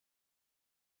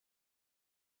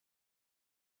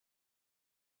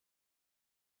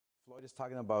Floyd is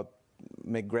talking about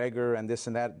McGregor and this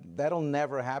and that. That'll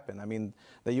never happen. I mean,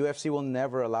 the UFC will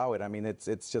never allow it. I mean, it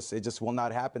just will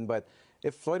not happen. But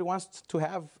if Floyd wants to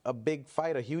have a big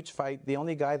fight, a huge fight, the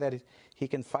only guy that he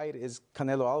can fight is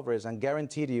Canelo Alvarez. And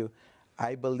guaranteed you,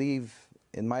 I believe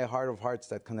in my heart of hearts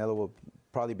that Canelo will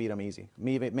probably beat him easy,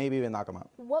 maybe even knock him out.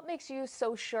 What makes you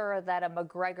so sure that a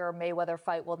McGregor-Mayweather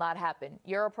fight will not happen?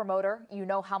 You're a promoter. You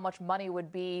know how much money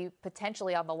would be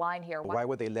potentially on the line here. Why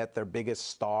would they let their biggest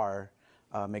star,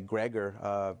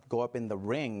 McGregor, go up in the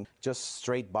ring, just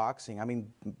straight boxing? I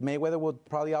mean, Mayweather would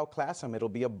probably outclass him. It'll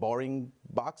be a boring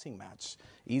boxing match.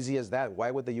 Easy as that. Why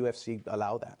would the UFC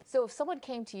allow that? So if someone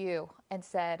came to you and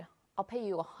said, I'll pay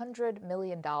you $100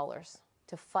 million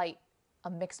to fight a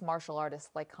mixed martial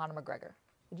artist like Conor McGregor,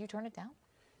 would you turn it down?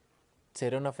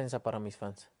 Sería una ofensa para mis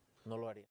fans. No lo haría.